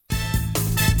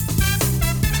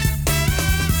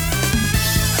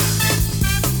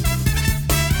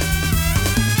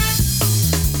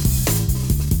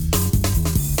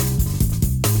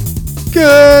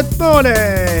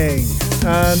morning,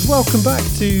 and welcome back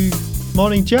to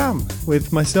Morning Jam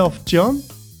with myself, John,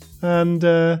 and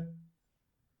the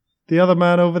other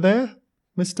man over there,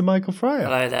 Mr. Michael Fryer.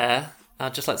 Hello there.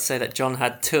 I'd just like to say that John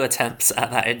had 2 attempts at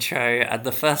that intro, and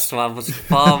the first one was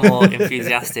far more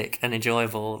enthusiastic and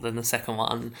enjoyable than the second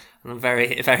one. And I'm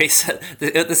very.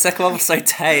 The second one was so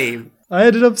tame. I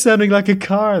ended up sounding like a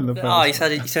car in the first. Oh, you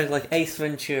sounded like Ace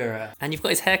Ventura, and you've got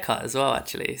his haircut as well,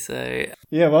 actually. So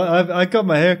yeah, well, I got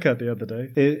my haircut the other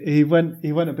day. He went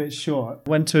a bit short.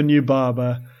 Went to a new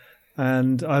barber,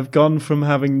 and I've gone from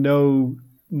having no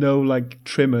like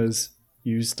trimmers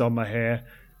used on my hair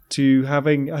to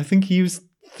having, I think he used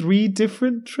 3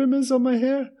 different trimmers on my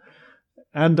hair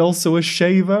and also a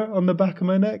shaver on the back of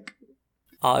my neck.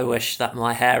 I wish that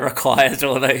my hair required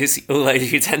all those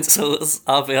utensils,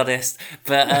 I'll be honest.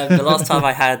 But the last time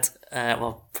I had,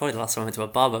 probably the last time I went to a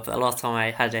barber, but the last time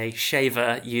I had a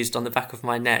shaver used on the back of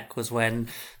my neck was when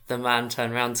the man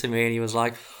turned around to me and he was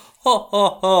like, "Ho,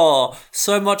 ho, ho,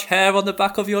 so much hair on the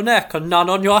back of your neck and none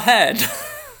on your head."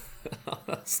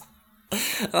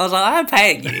 I was like, I'm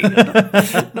paying you.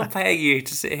 I'm not paying you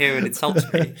to sit here and insult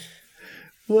me.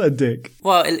 What a dick.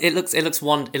 Well, it looks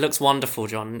wonderful,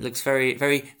 John. It looks very,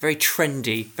 very, very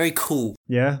trendy, very cool.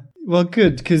 Yeah. Well,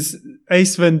 good, because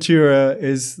Ace Ventura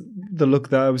is the look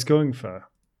that I was going for,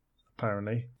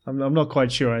 apparently. I'm not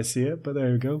quite sure I see it, but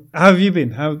there we go. How have you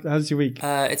been? How's your week?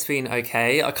 It's been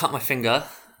okay. I cut my finger.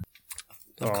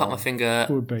 Cut my finger.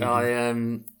 Poor baby.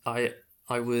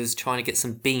 I was trying to get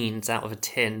some beans out of a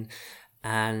tin,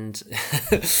 and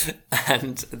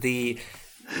the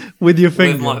with your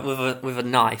finger with a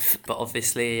knife. But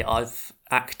obviously, I've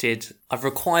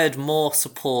required more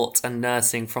support and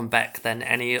nursing from Beck than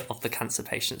any of the cancer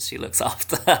patients she looks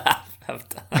after have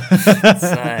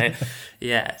done.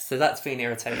 So that's been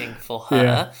irritating for her.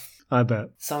 Yeah, I bet.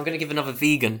 So I'm going to give another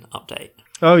vegan update.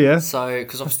 Oh, yeah? So,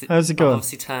 because obviously, how's it going? I've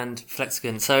obviously turned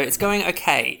Flexigan. So it's going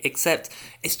okay, except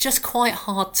it's just quite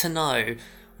hard to know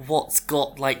what's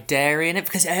got, like, dairy in it,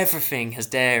 because everything has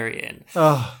dairy in.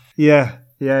 Oh, yeah.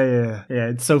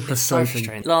 It's so frustrating. It's so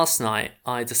frustrating. Last night,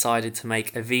 I decided to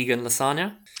make a vegan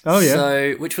lasagna. Oh, yeah?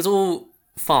 So, which was all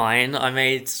fine. I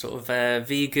made sort of a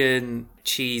vegan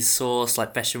cheese sauce,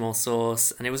 like bechamel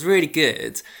sauce, and it was really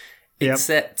good,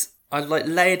 except I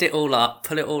layered it all up,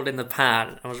 put it all in the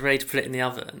pan. I was ready to put it in the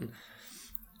oven.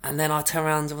 And then I turned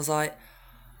around and was like,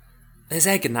 there's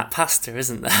egg in that pasta,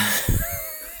 isn't there?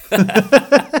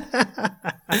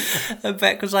 And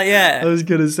Beck was like, yeah. I was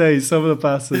going to say, some of the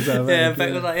pastas have egg. Yeah,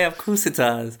 Beck was like, yeah, of course it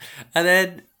does. And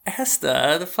then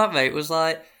Esther, the flatmate, was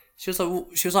like, she was like,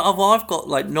 oh, well, I've got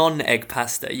like non-egg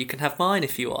pasta. You can have mine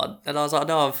if you want. And I was like,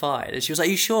 no, I'm fine. And she was like,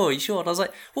 you sure? And I was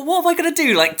like, well, what am I going to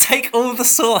do? Like, take all the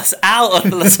sauce out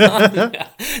of the lasagna,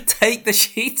 take the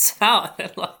sheets out,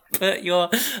 and like I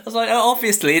was like, oh,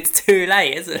 obviously it's too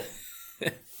late, isn't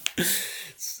it?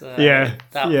 So, yeah.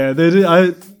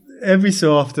 Every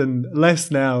so often,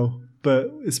 less now, but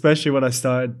especially when I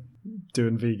started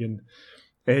doing vegan,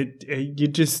 you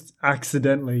just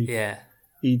accidentally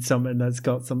eat something that's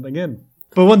got something in.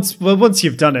 But once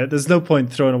you've done it, there's no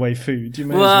point throwing away food.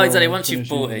 Exactly. Once you've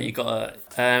bought it, you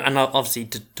got to, and I obviously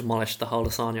demolished the whole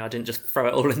lasagna. I didn't just throw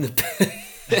it all in the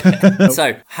bin.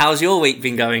 So, how's your week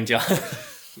been going, John?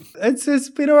 It's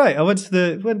been all right.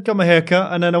 I got my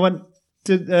haircut, and then I went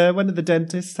to the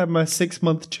dentist, had my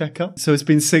 6-month checkup. So it's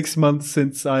been 6 months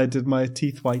since I did my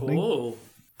teeth whitening. Oh,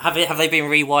 have they been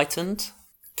re-whitened?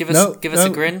 Give us a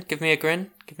grin. Give me a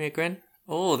grin.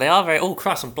 Oh, they are very... Oh,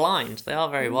 Christ, I'm blind. They are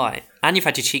very white. And you've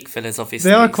had your cheek fillers,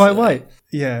 obviously. They are quite white.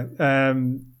 Yeah.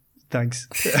 Thanks.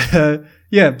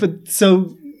 But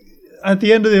so at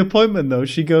the end of the appointment, though,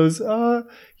 she goes,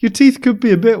 your teeth could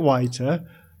be a bit whiter.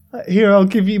 Here, I'll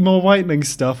give you more whitening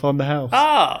stuff on the house.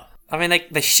 Ah! I mean,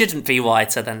 they shouldn't be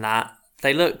whiter than that.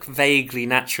 They look vaguely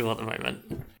natural at the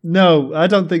moment. No, I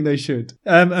don't think they should.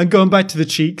 And going back to the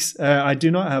cheeks, I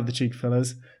do not have the cheek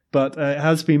fillers. But it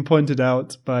has been pointed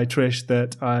out by Trish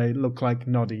that I look like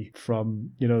Noddy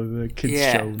from, the kids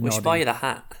show Noddy. We should buy you the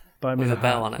hat with a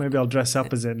bell on it. Maybe I'll dress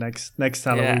up as it next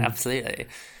Halloween. Yeah, absolutely.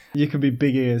 You can be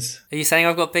big ears. Are you saying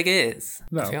I've got big ears?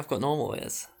 No. I think I've got normal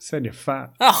ears. Saying you're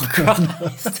fat. Oh,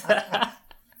 Christ.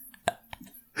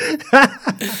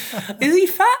 Is he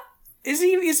fat?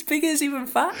 Is big ears even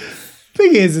fat?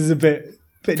 Big ears is a bit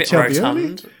chubby,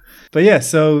 rotund. But yeah,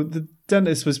 so the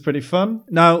dentist was pretty fun.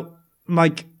 Now,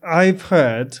 Mike, I've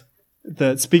heard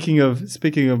that speaking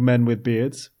of men with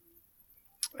beards,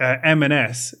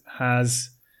 M&S has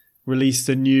released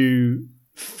a new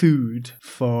food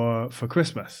for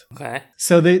Christmas. Okay.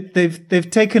 So they've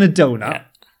taken a donut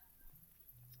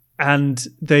and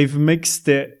they've mixed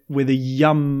it with a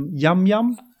yum.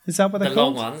 Is that what they're The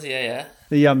called? long ones, yeah.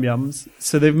 The Yum Yums.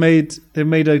 So they've made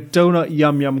a donut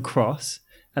Yum Yum cross,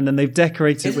 and then they've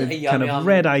decorated Isn't it with a Yum kind of Yum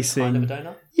red icing. kind of a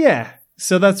donut? Yeah.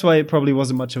 So that's why it probably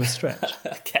wasn't much of a stretch.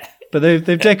 Okay. But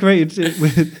they've decorated it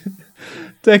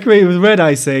with red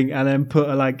icing, and then put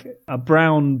a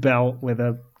brown belt with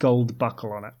a gold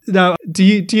buckle on it. Now, do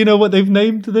you know what they've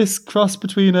named this cross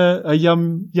between a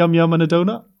Yum Yum and a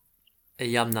donut? A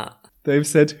Yum Nut. They've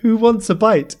said, "Who wants a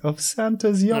bite of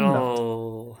Santa's Yum Nut?"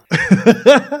 Oh.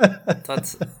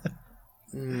 That's...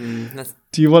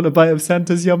 Do you want a bite of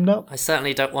Santa's Yum Nut? I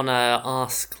certainly don't want to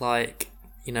ask, my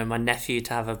nephew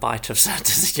to have a bite of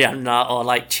Santa's Yum Nut,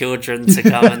 or children to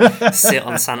come and sit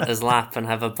on Santa's lap and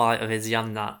have a bite of his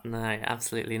Yum Nut. No,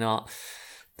 absolutely not.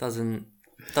 Doesn't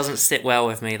sit well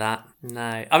with me, that.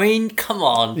 No. I mean, come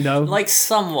on.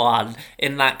 Someone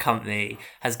in that company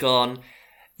has gone,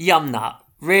 Yum Nut.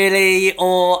 Really?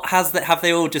 Or have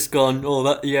they all just gone,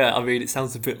 it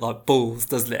sounds a bit like balls,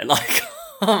 doesn't it?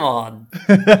 Come on.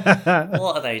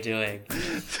 What are they doing?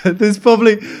 There's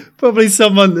probably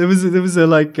someone. There was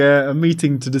a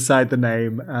meeting to decide the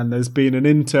name, and there's been an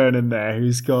intern in there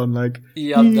who's gone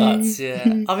Yum Nuts, yeah.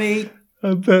 I mean,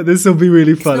 I bet this will be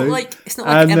really funny. It's not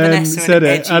like M&S or an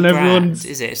edgy and brand,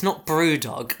 is it? It's not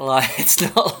BrewDog. It's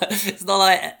not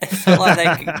like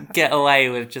they can get away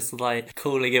with just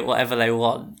calling it whatever they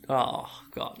want. Oh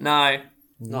God, no,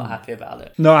 not happy about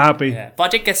it. Not happy. Yeah, but I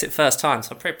did guess it first time,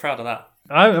 so I'm pretty proud of that.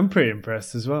 I'm pretty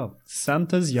impressed as well.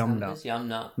 Santa's Yum Nut. Santa's Yum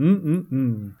Nut.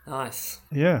 Nice.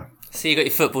 Yeah. So you got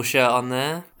your football shirt on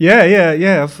there.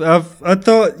 Yeah. I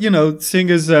thought, seeing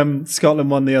as Scotland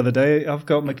won the other day, I've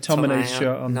got McTominay's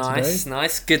shirt on today.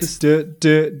 Nice. Good. Just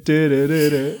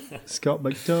Scott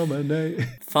McTominay.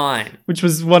 Fine. Which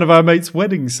was one of our mates'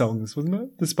 wedding songs, wasn't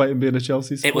it? Despite him being a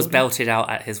Chelsea supporter. It was belted out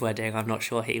at his wedding. I'm not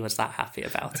sure he was that happy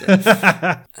about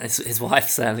it. His wife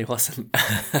certainly wasn't.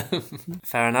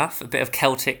 Fair enough. A bit of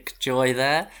Celtic joy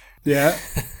there. Yeah.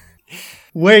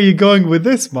 Where are you going with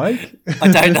this, Mike?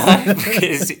 I don't know,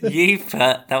 because you put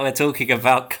that we're talking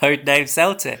about Codename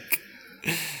Celtic.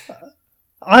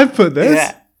 I put this?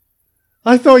 Yeah.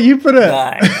 I thought you put it.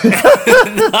 No.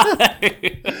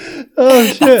 Oh,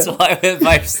 shit. That's why we're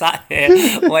both sat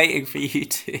here waiting for you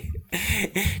to...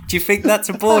 Do you think that's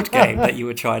a board game that you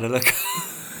were trying to look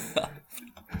up?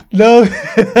 No.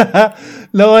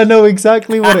 No, I know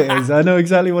exactly what it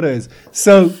is.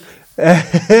 So...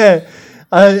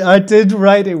 I did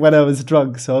write it when I was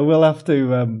drunk, so I will have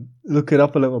to look it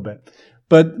up a little bit.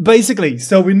 But basically,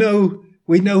 so we know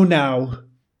now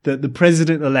that the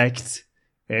president-elect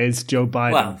is Joe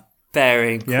Biden. Well,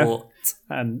 bearing Yeah?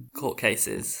 And court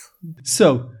cases.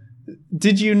 so,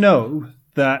 did you know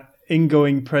that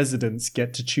ingoing presidents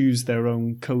get to choose their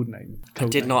own code name? I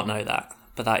did not know that,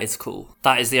 but that is cool.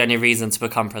 That is the only reason to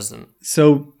become president.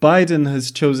 So Biden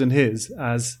has chosen his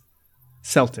as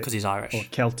Celtic. Because he's Irish. Or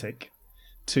Celtic.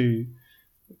 To,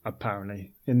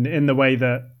 apparently, in the way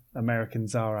that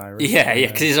Americans are Irish. Yeah,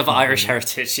 because he's of Irish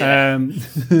heritage, yeah.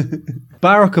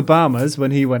 Barack Obama's,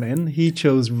 when he went in, he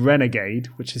chose Renegade,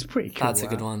 which is pretty cool. That's a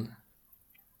good one.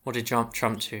 What did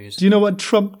Trump choose? Do you know what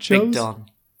Trump chose? Big Don.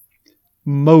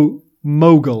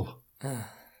 Mogul.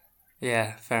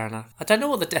 Yeah, fair enough. I don't know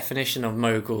what the definition of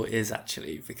mogul is,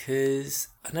 actually, because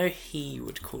I know he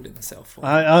would call himself one.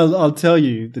 I'll tell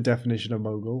you the definition of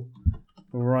mogul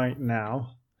right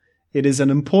now. It is an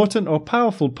important or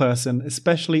powerful person,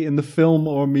 especially in the film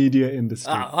or media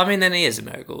industry. I mean, then he is a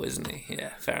mogul, isn't he? Yeah,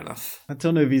 fair enough. I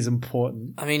don't know if he's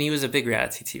important. I mean, he was a big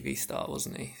reality TV star,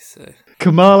 wasn't he? So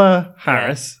Kamala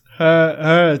Harris,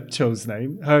 her chode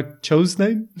name.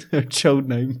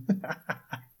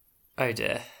 Oh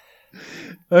dear.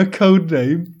 Her code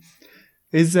name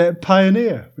is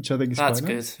Pioneer, which I think is That's quite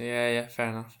good. nice. Yeah, fair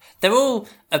enough. They're all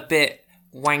a bit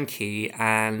wanky,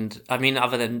 and I mean,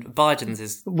 other than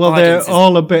Biden's they're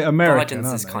all a bit American. Biden's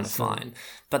aren't is they? kind of So- fine,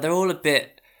 but they're all a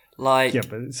bit like Yeah,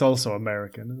 but it's also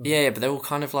American. Isn't it? yeah, but they're all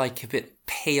kind of like a bit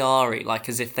PR-y, like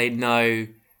as if they know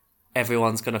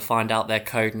everyone's going to find out their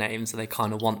code names, and they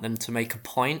kind of want them to make a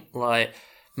point. Like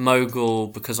mogul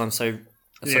because I'm such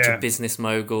Yeah. a business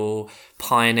mogul.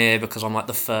 Pioneer because I'm like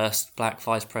the first black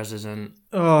vice president.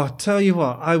 Oh, tell you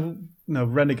what,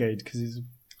 Renegade because he's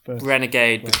first.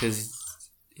 Renegade because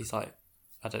he's like,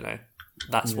 I don't know.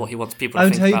 That's what he wants people to I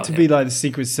would think hate about to him. be like the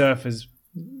Secret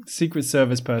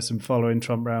Service person following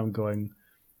Trump around going,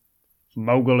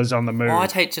 Mogul is on the move. Well,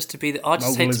 I'd hate just to be. I'd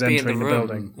just Mogul hate is to be in the entering the room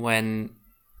building. when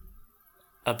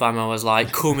Obama was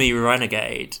like, "Call me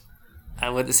Renegade,"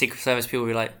 and when the Secret Service people would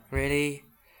be like, "Really?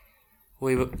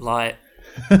 We were like,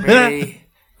 really?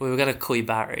 We were gonna call you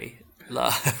Barry."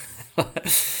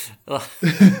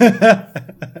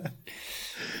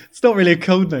 It's It's not really a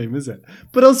code name, is it?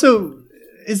 But also,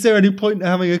 is there any point in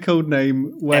having a code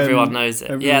name when everyone knows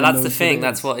it? Yeah, that's the thing. It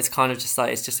That's what it's kind of just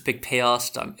like. It's just a big PR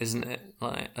stunt, isn't it?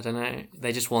 Like, I don't know.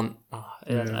 They just want. I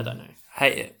don't know.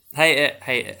 Hate it. Hate it.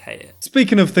 Hate it. Hate it.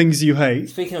 Speaking of things you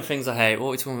hate. Speaking of things I hate, what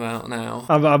are we talking about now?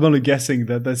 I'm only guessing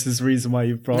that this is the reason why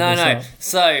you've brought this up. No.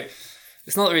 So,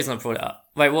 it's not the reason I brought it up.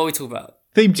 Wait, what are we talking about?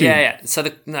 Theme tune. Yeah. So,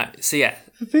 No.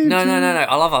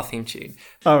 I love our theme tune.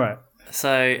 All right.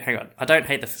 So, hang on. I don't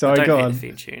hate the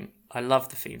theme tune. I love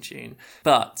the theme tune.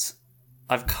 But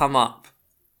I've come up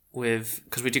with,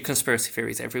 because we do conspiracy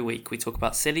theories every week, we talk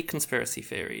about silly conspiracy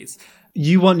theories.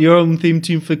 You want your own theme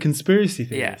tune for conspiracy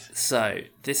theories? Yeah. So,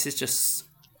 this is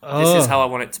how I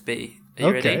want it to be. Are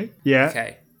you ready? Yeah.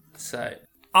 Okay. So,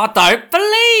 I don't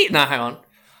believe... No, hang on.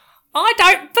 I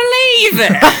don't believe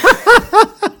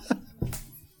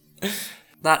it!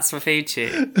 That's the theme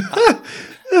tune.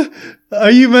 Are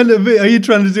you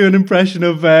trying to do an impression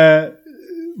of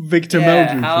Victor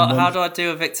Meldrew? How do I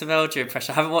do a Victor Meldrew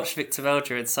impression? I haven't watched Victor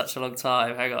Meldrew in such a long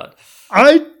time. Hang on.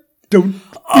 I don't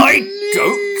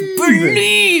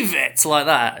believe it. Like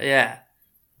that, yeah.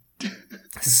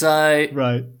 So,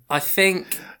 right. I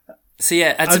think... So,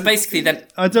 yeah, and so basically then...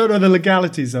 I don't know the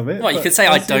legalities of it. Well, you could say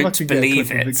I don't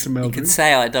believe it. You could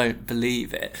say I don't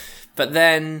believe it. But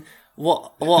then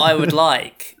what I would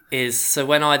like is, so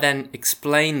when I then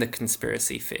explain the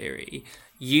conspiracy theory,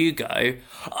 you go,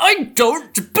 I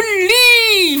don't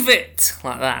believe it!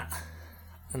 Like that.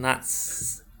 And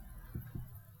that's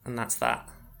that.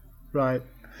 Right.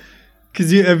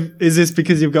 Is this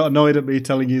because you've got annoyed at me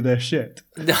telling you their shit?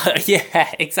 Yeah,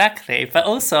 exactly. But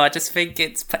also, I just think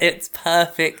it's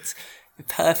perfect. It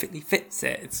perfectly fits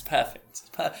it. It's perfect.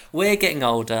 We're getting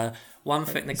older. One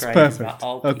foot in the grave is about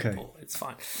old people. It's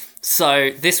fine. So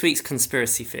this week's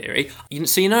conspiracy theory.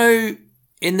 So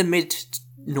in the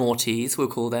mid-noughties, we'll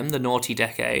call them the naughty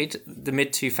decade, the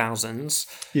mid-2000s.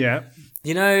 Yeah.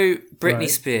 Britney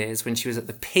Spears, when she was at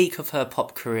the peak of her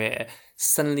pop career,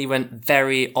 suddenly went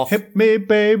very off. Hit me,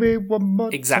 baby, one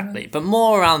more time. Exactly, but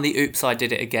more around the "Oops, I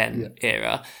Did It Again"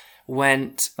 era.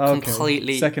 Went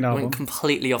completely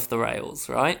off the rails,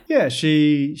 right? Yeah,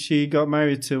 she got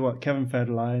married to Kevin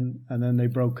Federline, and then they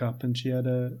broke up, and she had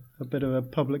a bit of a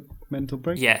public mental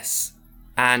breakdown. Yes,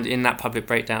 and in that public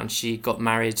breakdown, she got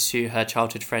married to her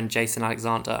childhood friend Jason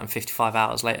Alexander, and 55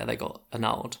 hours later, they got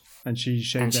annulled. And she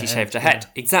shaved her head.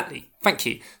 Exactly. Thank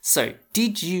you. So,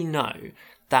 did you know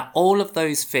that all of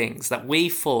those things that we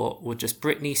thought were just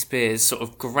Britney Spears sort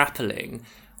of grappling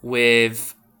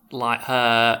with, like,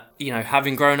 her,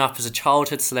 having grown up as a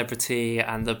childhood celebrity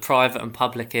and the private and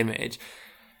public image,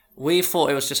 we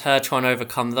thought it was just her trying to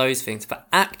overcome those things, but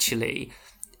actually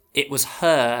it was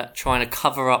her trying to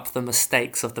cover up the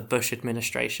mistakes of the Bush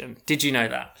administration. Did you know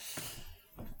that?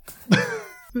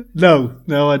 No,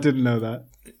 I didn't know that.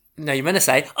 No, you're meant to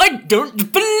say, I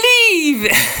don't believe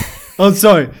it. Oh,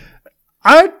 sorry.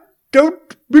 I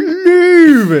don't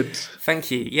believe it.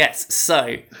 Thank you. Yes.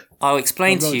 So I'll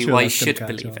explain to you why you should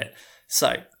believe it.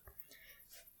 So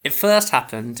it first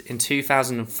happened in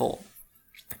 2004,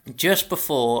 just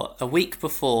before, a week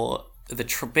before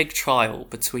the big trial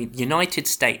between United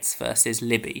States versus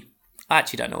Libby. I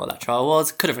actually don't know what that trial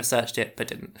was. Could have researched it, but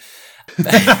didn't.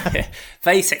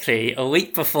 Basically, a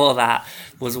week before that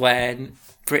was when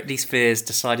Britney Spears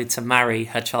decided to marry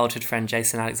her childhood friend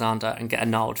Jason Alexander and get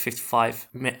annulled 55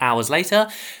 hours later,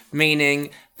 meaning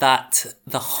that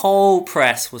the whole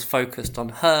press was focused on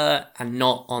her and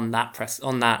not on that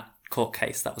court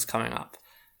case that was coming up.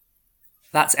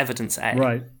 That's evidence A.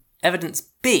 Right. Evidence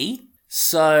B.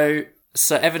 So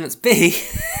evidence B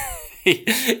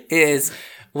is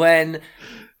when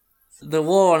the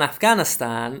war on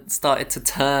Afghanistan started to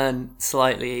turn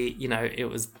slightly, it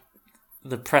was...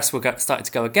 The press started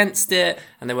to go against it,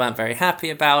 and they weren't very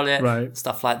happy about it. Right.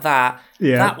 Stuff like that.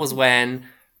 Yeah. That was when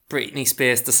Britney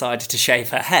Spears decided to shave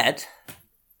her head,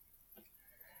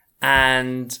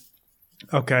 and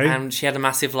she had a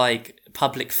massive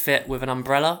public fit with an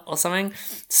umbrella or something.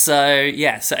 So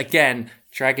again,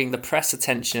 dragging the press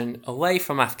attention away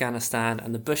from Afghanistan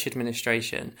and the Bush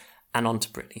administration and onto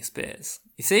Britney Spears.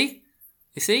 You see?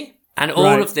 And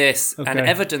all of this and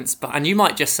evidence, and you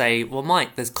might just say, well,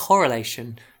 Mike, there's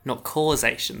correlation, not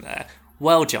causation there.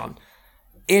 Well, John,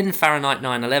 in Fahrenheit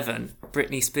 9/11,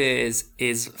 Britney Spears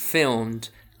is filmed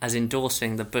as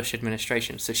endorsing the Bush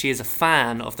administration. So she is a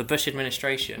fan of the Bush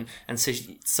administration. And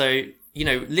so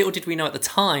little did we know at the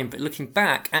time, but looking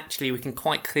back, actually, we can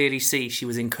quite clearly see she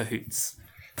was in cahoots.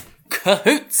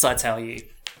 Cahoots, I tell you.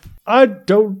 I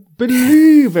don't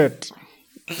believe it.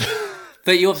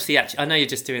 But you obviously I know you're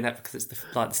just doing that because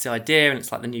it's the idea and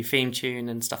it's like the new theme tune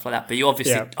and stuff like that. But you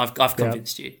obviously, I've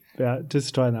convinced you. Yeah,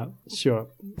 just try that. Sure.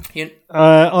 You,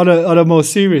 On a more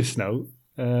serious note,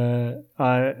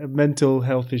 mental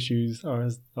health issues are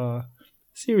a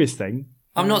serious thing.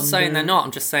 I'm not saying they're not.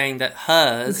 I'm just saying that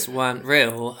hers weren't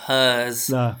real. Hers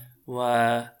Nah.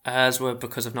 were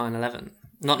because of 9/11.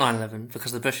 Not 9/11,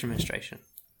 because of the Bush administration.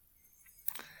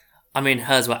 I mean,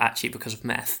 hers were actually because of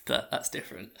meth, but that's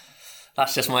different.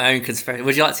 That's just my own conspiracy.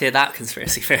 Would you like to hear that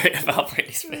conspiracy theory about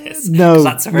Britney Spears? No,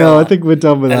 that's a real I one. think we're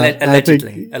done with that.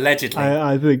 Allegedly,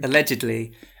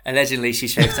 allegedly, she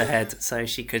shaved her head so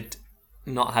she could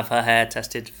not have her hair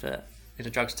tested in a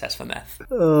drugs test for meth.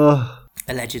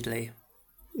 Allegedly.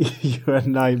 You're a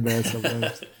nightmare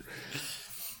sometimes.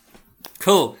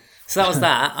 Cool. So that was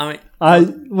that. I mean,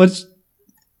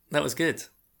 that was good.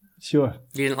 Sure.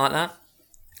 You didn't like that?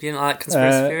 You didn't like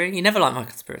conspiracy theory? You never like my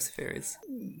conspiracy theories.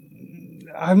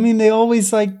 I mean, they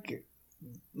always like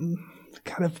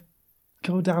kind of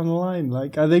go down the line.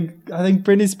 Like I think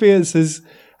Britney Spears has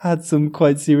had some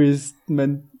quite serious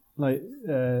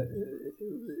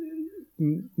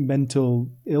mental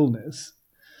illness,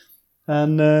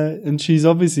 and she's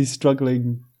obviously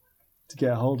struggling to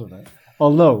get a hold of it.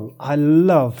 Although I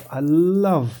love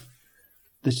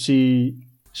that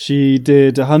she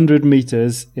did 100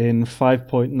 meters in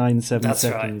 5.97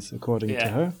 seconds, according to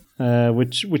her,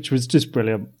 which was just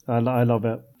brilliant. I love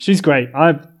it. She's great.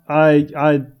 I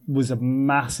was a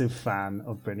massive fan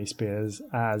of Britney Spears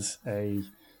as a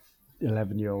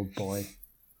 11-year-old boy,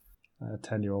 a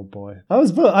 10-year-old boy. I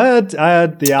had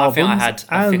the album. I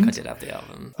think I did have the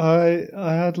album. I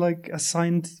had like a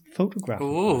signed photograph.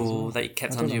 Ooh, that you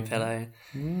kept under your pillow.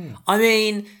 I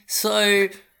mean, so,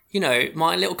 you know,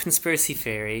 my little conspiracy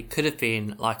theory could have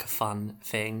been like a fun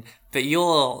thing, but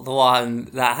you're the one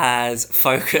that has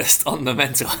focused on the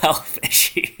mental health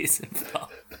issues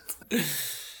involved.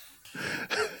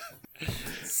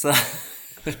 So,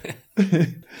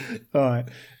 all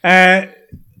right.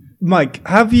 Mike,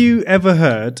 have you ever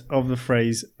heard of the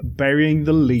phrase burying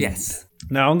the lead? Yes.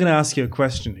 Now, I'm going to ask you a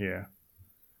question here.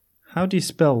 How do you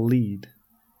spell lead?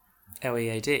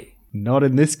 Lead. Not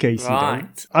in this case, right. You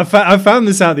don't. I found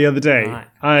this out the other day.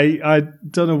 Right. I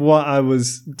don't know what I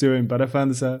was doing, but I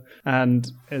found this out.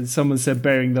 And someone said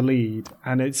burying the lead,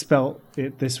 and it spelled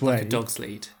it this way. Like a dog's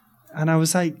lead. And I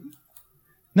was like,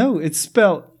 no, it's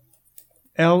spelled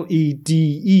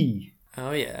Lede.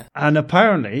 Oh, yeah. And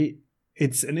apparently,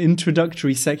 it's an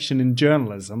introductory section in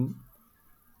journalism,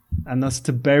 and thus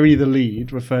to bury the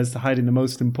lead refers to hiding the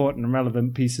most important and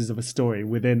relevant pieces of a story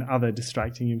within other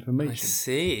distracting information. I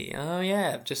see. Oh,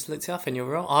 yeah. Just looked it up and you're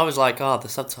wrong. I was like, the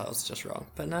subtitle's just wrong.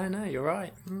 But no, you're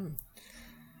right.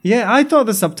 Yeah, I thought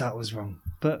the subtitle was wrong,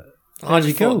 but I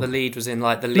just thought the lead was in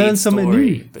like the lead story,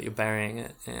 new. But you're burying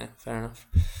it. Yeah, fair enough.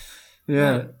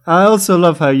 Yeah. I also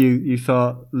love how you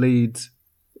thought lead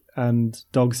and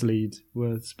dog's lead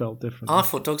were spelt differently. I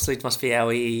thought dog's lead must be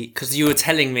L-E because you were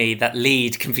telling me that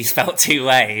lead can be spelt two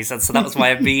ways, and so that was my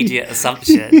immediate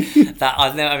assumption that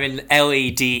I mean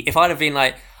L-E-D. If I'd have been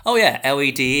like, oh yeah,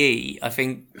 L-E-D-E, I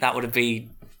think that would have been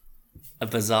a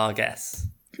bizarre guess.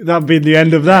 That'd been the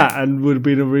end of that, and would have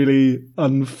been a really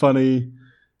unfunny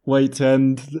way to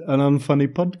end an unfunny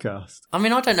podcast. I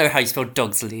mean, I don't know how you spell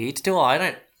dog's lead, do I? I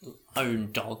don't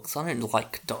own dogs. I don't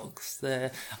like dogs.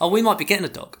 We might be getting a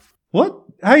dog. What?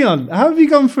 Hang on. How have you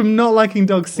gone from not liking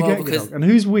dogs to getting a dog? And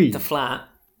who's we? The flat.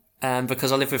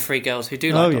 Because I live with 3 girls who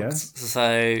do like dogs. Yeah.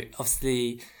 So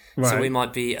obviously, so we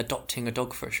might be adopting a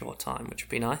dog for a short time, which would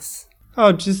be nice.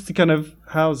 Oh, just to kind of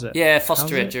house it. Yeah,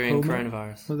 foster it during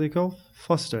coronavirus. What are they called?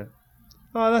 Foster it.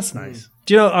 Oh, that's nice.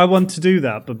 Do you know, I want to do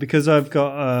that, but because I've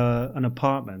got an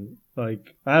apartment,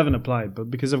 like, I haven't applied, but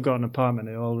because I've got an apartment,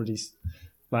 it already,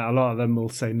 like, a lot of them will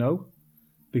say no,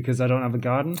 because I don't have a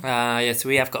garden. Yeah, so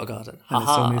we have got a garden. And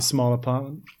it's only a small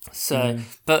apartment. So,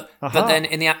 but then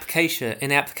in the application,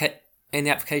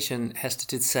 Hester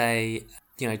did say,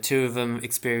 you know, 2 of them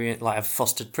have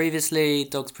fostered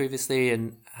dogs previously,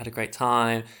 and had a great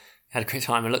time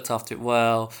and looked after it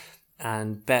well.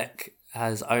 And Beck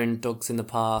has owned dogs in the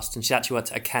past, and she actually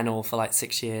worked at a kennel for like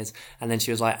 6 years. And then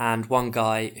she was like, and one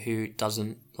guy who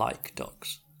doesn't like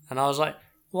dogs. And I was like,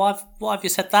 why have you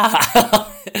said that?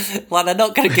 Like, they're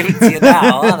not going to give it to you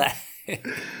now, are they?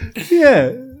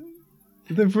 Yeah.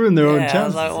 They've ruined their own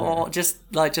chances. I was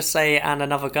like, just say, and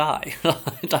another guy.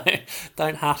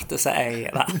 don't have to say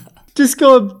that. Just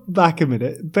go back a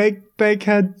minute. Beck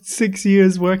had 6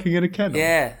 years working in a kennel.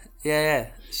 Yeah.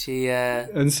 She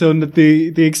and so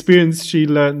the experience she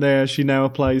learnt there, she now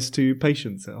applies to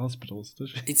patients at hospitals, does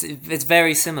she? It's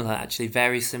very similar, actually,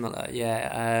 very similar.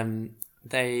 Yeah,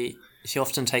 she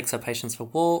often takes her patients for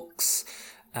walks.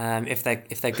 If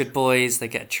they're good boys, they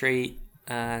get a treat.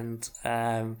 and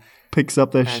Picks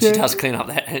up their and shit. she does clean up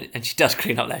their and she does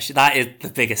clean up their shit. That is the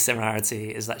biggest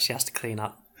similarity, is that she has to clean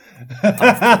up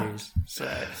both crews. So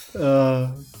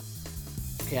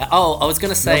yeah. Oh, I was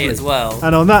going to say as well.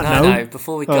 And on that note, no,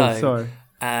 before we go, sorry.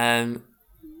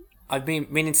 I've been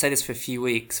meaning to say this for a few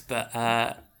weeks, but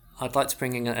I'd like to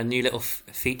bring in a new little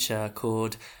feature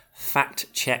called Fact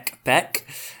Check Beck.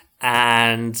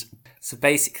 And so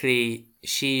basically,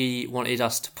 she wanted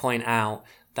us to point out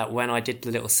that when I did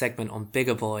the little segment on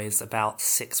Bigger Boys about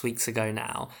 6 weeks ago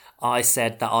now, I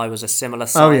said that I was a similar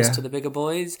size to the Bigger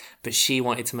Boys, but she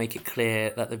wanted to make it clear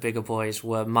that the Bigger Boys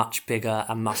were much bigger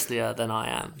and musclier than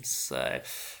I am. So,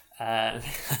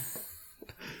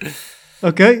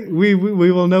 okay, we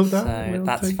will note that. So we'll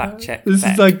that's fact check. This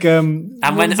is like and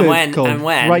when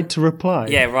right to reply.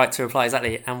 Yeah, right to reply,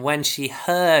 exactly. And when she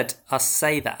heard us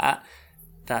say that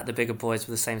the Bigger Boys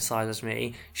were the same size as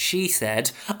me, she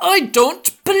said, "I don't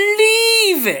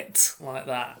believe it," like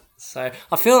that. So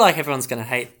I feel like everyone's going to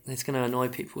hate. It's going to annoy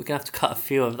people. We're going to have to cut a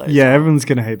few of those. Yeah, everyone's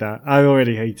going to hate that. I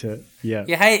already hate it. Yeah,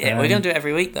 you hate it. We're going to do it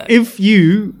every week though. If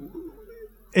you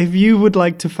would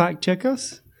like to fact check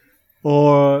us,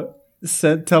 or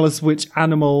tell us which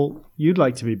animal you'd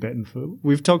like to be bitten for.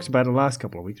 We've talked about it the last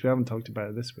couple of weeks. We haven't talked about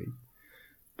it this week.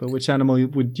 But which animal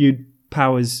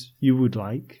powers you would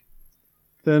like?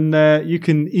 Then you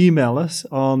can email us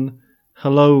on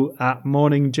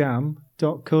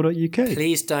hello@morningjam.co.uk.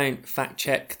 Please don't fact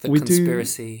check the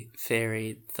conspiracy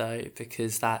theory though,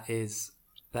 because that is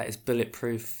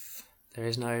bulletproof. There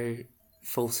is no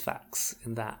false facts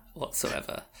in that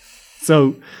whatsoever.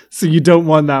 So you don't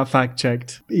want that fact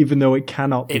checked, even though it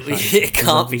cannot be fact-checked. It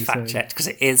can't be fact checked because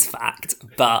it is fact,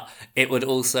 but it would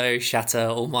also shatter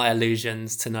all my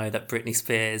illusions to know that Britney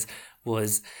Spears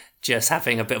was just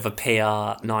having a bit of a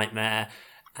PR nightmare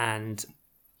and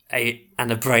a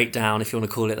breakdown, if you want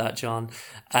to call it that, John.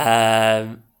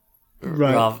 Right.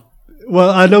 Well,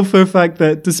 I know for a fact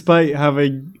that despite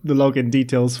having the login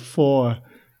details for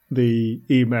the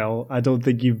email, I don't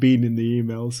think you've been in the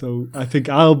email, so I think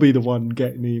I'll be the one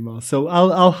getting the email. So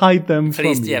I'll hide them from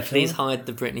you. Yeah, please hide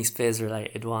the Britney Spears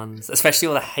related ones, especially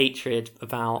all the hatred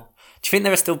about. Do you think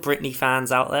there are still Britney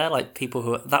fans out there, like people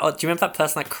who? Do you remember that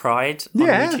person that cried on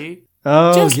YouTube?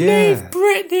 Oh, just yeah. leave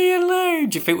Britney alone.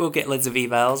 Do you think we'll get loads of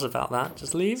emails about that?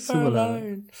 Just leave her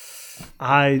alone.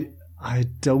 I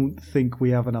don't think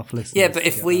we have enough listeners. Yeah, but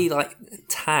if we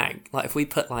if we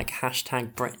put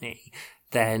hashtag Britney,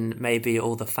 then maybe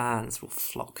all the fans will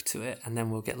flock to it, and then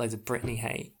we'll get loads of Britney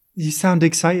hate. You sound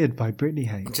excited by Britney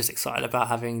hate. I'm just excited about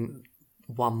having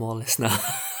one more listener.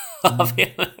 I'll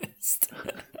be honest.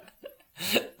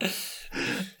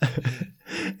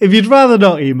 If you'd rather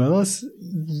not email us,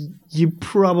 you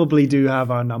probably do have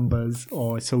our numbers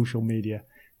or social media.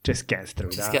 Just get us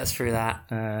through that. Just get us through that.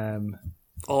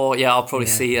 Or I'll probably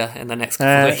see you in the next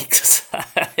couple of weeks.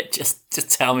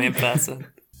 just tell me in person.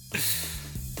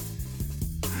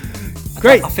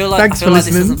 Great. I feel like Thanks for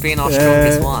listening. This hasn't been our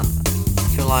strongest one. I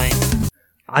feel like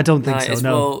I don't think so.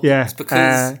 No. Yeah. It's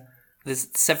because there's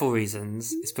several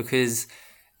reasons. It's because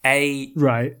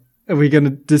right. Are we going to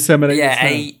disseminate?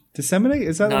 Yeah. Disseminate?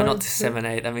 Is that no? right? Not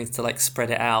disseminate. That means to spread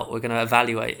it out. We're going to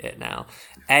evaluate it now.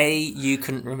 You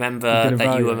couldn't remember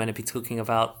that you were meant to be talking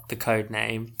about the code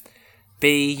name.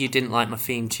 B, you didn't like my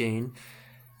theme tune.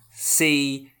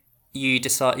 C, you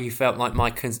felt like I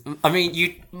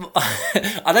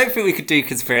don't think we could do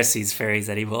conspiracy theories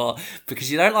anymore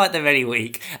because you don't like them any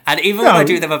week. And even when I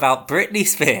do them about Britney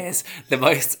Spears, the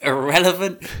most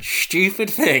irrelevant, stupid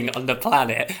thing on the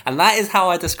planet, and that is how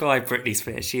I describe Britney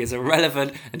Spears. She is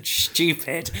irrelevant and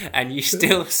stupid, and you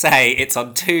still say it's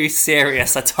on too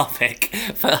serious a topic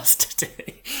for us to do.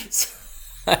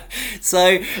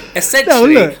 So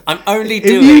essentially, I'm only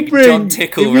doing John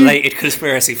Tickle related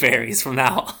conspiracy theories from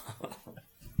now on.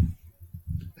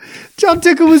 John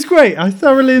Tickle was great. I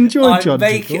thoroughly enjoyed John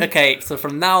Tickle. Okay, so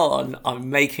from now on,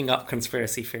 I'm making up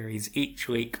conspiracy theories each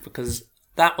week because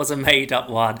that was a made-up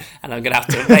one, and I'm going to have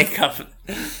to make up.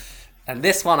 And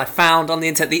this one I found on the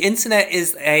internet. The internet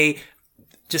is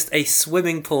just a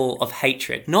swimming pool of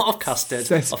hatred, not of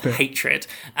custard, of hatred.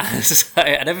 And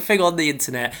everything on the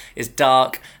internet is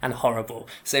dark and horrible.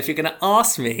 So if you're going to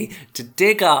ask me to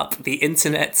dig up the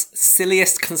internet's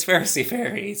silliest conspiracy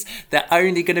theories, they're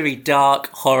only going to be dark,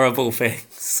 horrible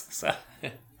things. So.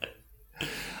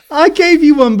 I gave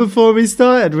you one before we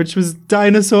started, which was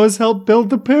dinosaurs helped build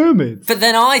the pyramids. But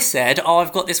then I said,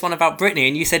 I've got this one about Britney,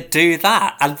 and you said, do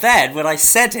that. And then when I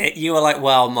said it, you were like,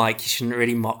 well, Mike, you shouldn't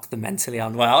really mock the mentally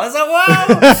unwell. I was like,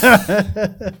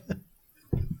 well...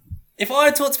 If I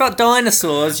had talked about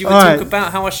dinosaurs, you would talk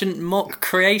about how I shouldn't mock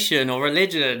creation or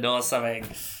religion or something.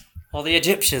 Or the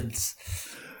Egyptians.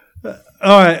 All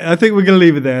right, I think we're going to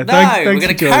leave it there. No, Thanks we're going for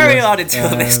to carry joining us. on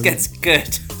until this gets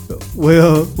good.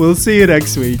 We'll see you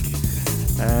next week.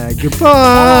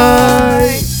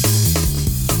 Goodbye.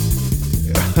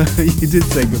 You did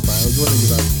say goodbye. I was wondering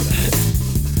about that.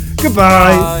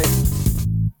 Goodbye.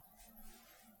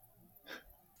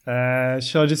 Bye.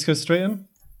 Shall I just go straight in?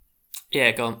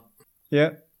 Yeah, go on. Yeah.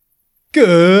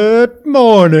 Good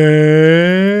morning.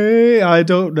 I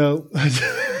don't know.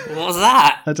 What was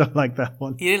that? I don't like that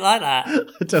one. You didn't like that? I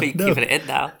don't know. Keeping it in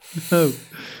now. No.